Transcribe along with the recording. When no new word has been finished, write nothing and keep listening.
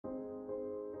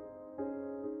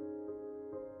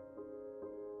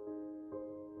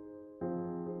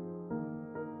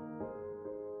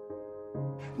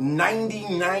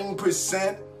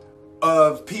99%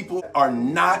 of people are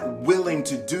not willing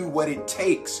to do what it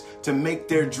takes to make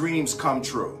their dreams come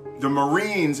true. The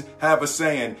Marines have a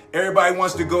saying, everybody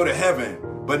wants to go to heaven,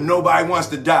 but nobody wants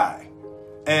to die.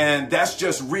 And that's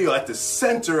just real. At the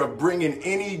center of bringing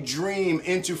any dream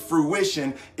into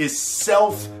fruition is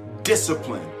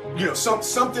self-discipline. You know,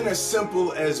 something as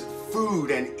simple as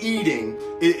food and eating.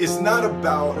 It's not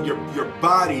about your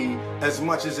body as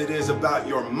much as it is about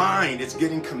your mind. It's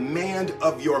getting command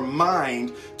of your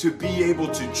mind to be able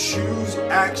to choose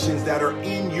actions that are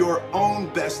in your own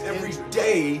best interest. Every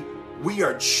day, we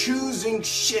are choosing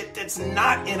shit that's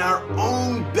not in our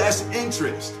own best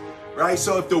interest. Right?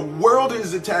 So if the world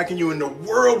is attacking you and the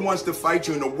world wants to fight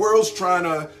you and the world's trying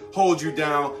to hold you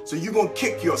down, so you're going to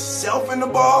kick yourself in the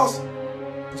balls?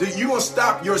 So you're going to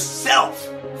stop yourself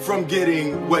from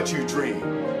getting what you dream.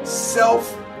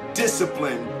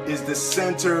 Self-discipline is the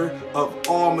center of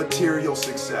all material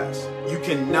success. You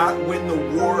cannot win the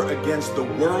war against the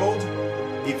world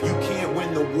if you can't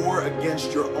win the war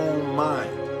against your own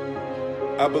mind.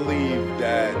 I believe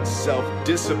that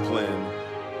self-discipline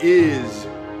is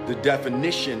the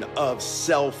definition of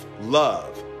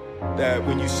self-love. That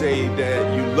when you say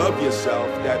that you love yourself,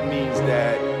 that means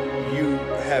that you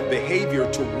have behavior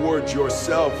towards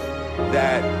yourself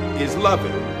that is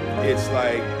loving. It's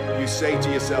like you say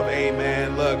to yourself, hey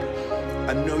man, look,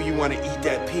 I know you want to eat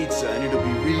that pizza and it'll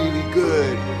be really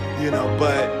good, you know,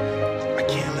 but I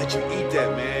can't let you eat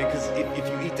that, man, because if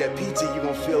you eat that pizza, you're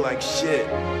going to feel like shit,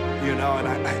 you know, and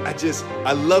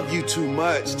I love you too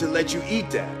much to let you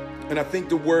eat that. And I think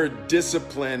the word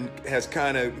discipline has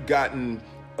kind of gotten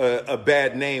a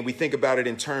bad name. We think about it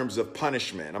in terms of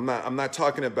punishment. I'm not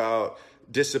talking about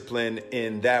discipline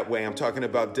in that way. I'm talking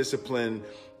about discipline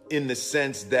in the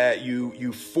sense that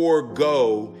you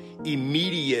forego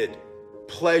immediate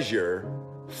pleasure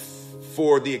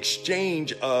for the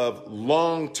exchange of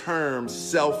long-term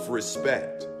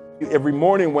self-respect. Every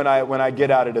morning when I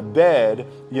get out of the bed,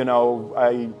 you know,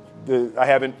 I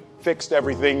haven't fixed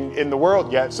everything in the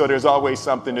world yet, so there's always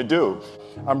something to do.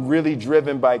 I'm really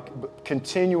driven by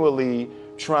continually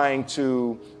trying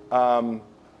to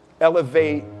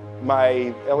elevate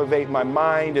my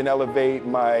mind and elevate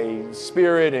my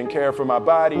spirit and care for my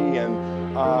body, and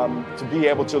to be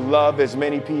able to love as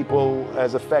many people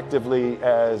as effectively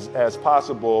as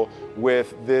possible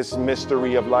with this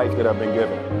mystery of life that I've been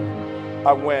given.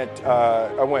 I went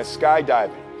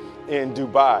skydiving in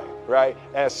Dubai, right?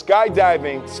 And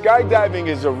skydiving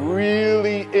is a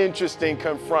really interesting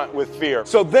confront with fear.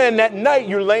 So then that night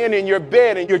you're laying in your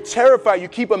bed and you're terrified. You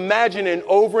keep imagining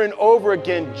over and over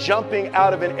again jumping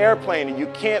out of an airplane, and you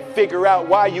can't figure out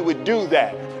why you would do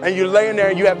that. And you're laying there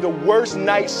and you have the worst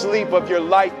night's sleep of your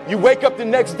life. You wake up the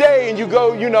next day and you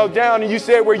go, you know, down and you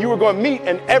say where you were going to meet,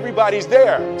 and everybody's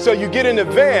there. So you get in the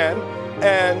van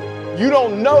and you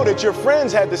don't know that your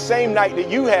friends had the same night that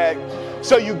you had.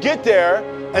 So you get there,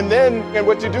 and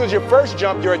what you do is your first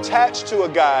jump, you're attached to a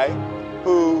guy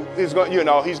who is going, you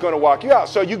know, he's going to walk you out.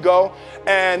 So you go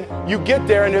and you get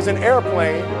there and there's an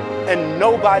airplane and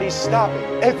nobody's stopping.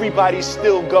 Everybody's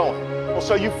still going.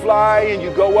 So you fly and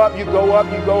you go up, you go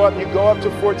up, you go up, you go up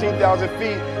to 14,000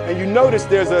 feet, and you notice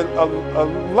there's a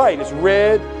light. It's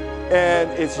red and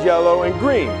it's yellow and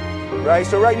green, right?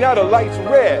 So right now the light's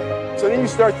red. So then you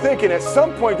start thinking at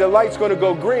some point the light's going to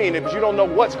go green, but you don't know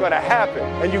what's going to happen.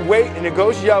 And you wait and it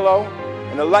goes yellow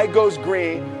and the light goes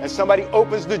green and somebody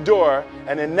opens the door,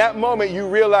 and in that moment you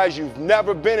realize you've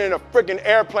never been in a freaking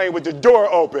airplane with the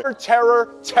door open.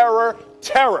 Terror, terror,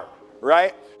 terror,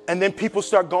 right? And then people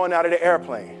start going out of the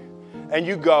airplane and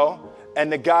you go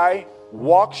and the guy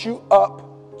walks you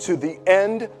up to the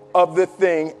end of the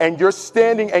thing, and you're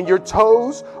standing and your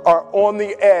toes are on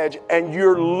the edge and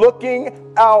you're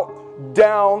looking out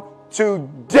down to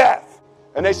death.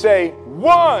 And they say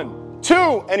 1, 2,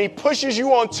 and he pushes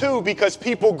you on 2 because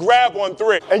people grab on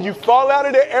 3. And you fall out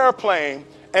of the airplane,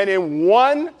 and in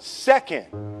 1 second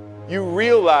you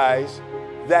realize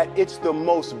that it's the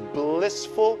most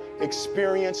blissful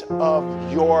experience of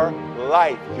your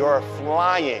life. You're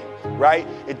flying, right?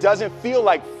 It doesn't feel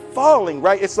like falling,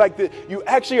 right? It's like you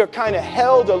actually are kind of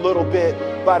held a little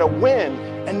bit by the wind,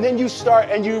 and then you start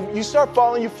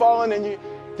falling, and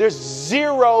there's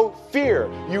zero fear.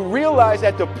 You realize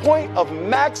that the point of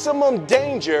maximum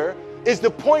danger is the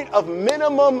point of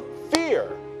minimum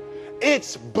fear.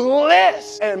 It's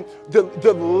bliss. And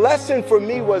the lesson for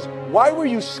me was, why were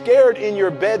you scared in your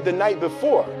bed the night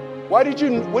before? What do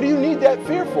you need that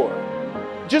fear for?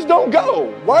 Just don't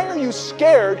go. Why are you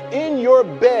scared in your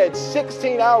bed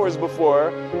 16 hours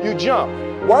before you jump?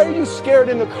 Why are you scared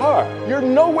in the car? You're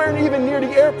nowhere even near the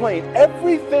airplane.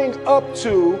 Everything up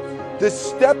to the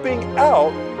stepping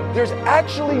out, there's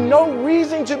actually no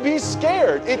reason to be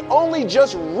scared. It only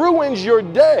just ruins your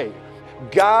day.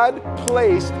 God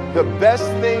placed the best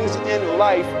things in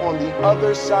life on the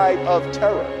other side of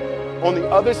terror. On the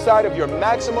other side of your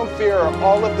maximum fear are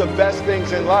all of the best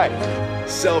things in life.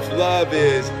 Self-love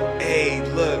is, hey,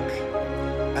 look,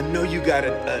 I know you got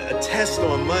a test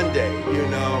on Monday, you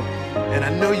know, and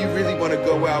I know you really want to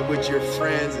go out with your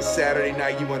friends, and Saturday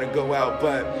night you want to go out,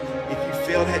 but if you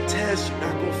fail that test, you're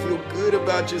not going to feel good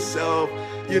about yourself.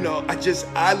 You know,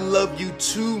 I love you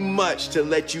too much to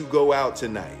let you go out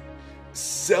tonight.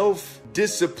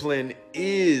 Self-discipline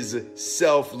is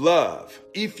self-love.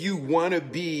 If you want to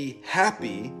be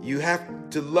happy, you have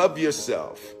to love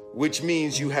yourself, which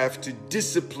means you have to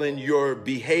discipline your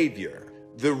behavior.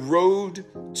 The road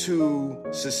to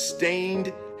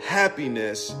sustained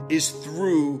happiness is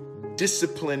through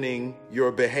disciplining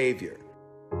your behavior.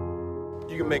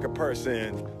 You can make a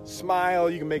person smile,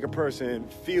 you can make a person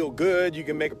feel good, you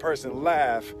can make a person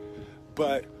laugh,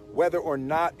 but whether or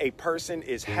not a person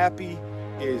is happy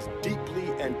is deeply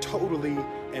and totally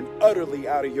and utterly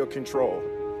out of your control.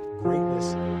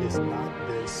 Greatness is not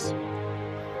this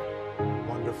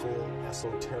wonderful,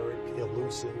 esoteric,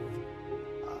 elusive,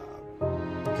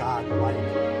 God-like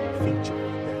feature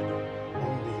that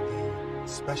only the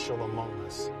special among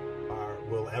us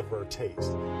will ever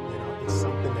taste. You know, it's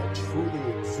something that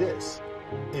truly exists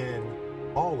in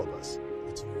all of us.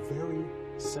 It's very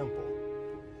simple.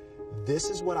 This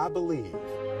is what I believe,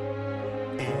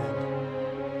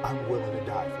 and I'm willing to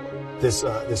die for it.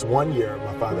 This one year,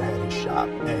 my father had his shop,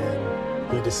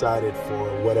 and he decided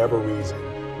for whatever reason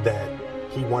that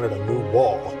he wanted a new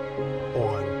wall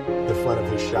on the front of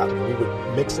his shop, and we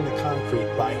were mixing the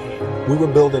concrete by hand. We were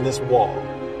building this wall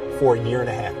for a year and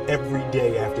a half. Every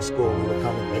day after school, we would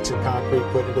come and mixing concrete,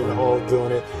 putting it in the hole,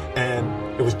 doing it, and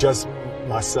it was just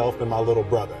myself and my little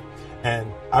brother.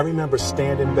 And I remember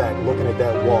standing back, looking at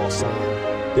that wall,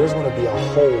 saying, there's going to be a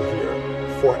hole here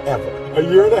forever. A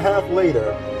year and a half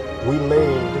later, we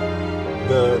laid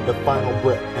the final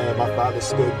brick, and my father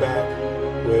stood back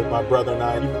with my brother and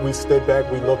I. We stood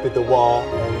back, we looked at the wall,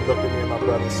 and he looked at me and my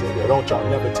brother and said, don't y'all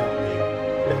never tell me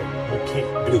that you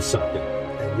can't do something,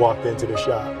 and walked into the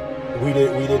shop. We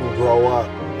didn't grow up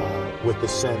with the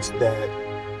sense that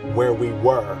where we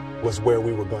were was where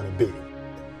we were going to be.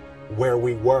 Where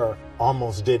we were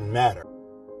almost didn't matter.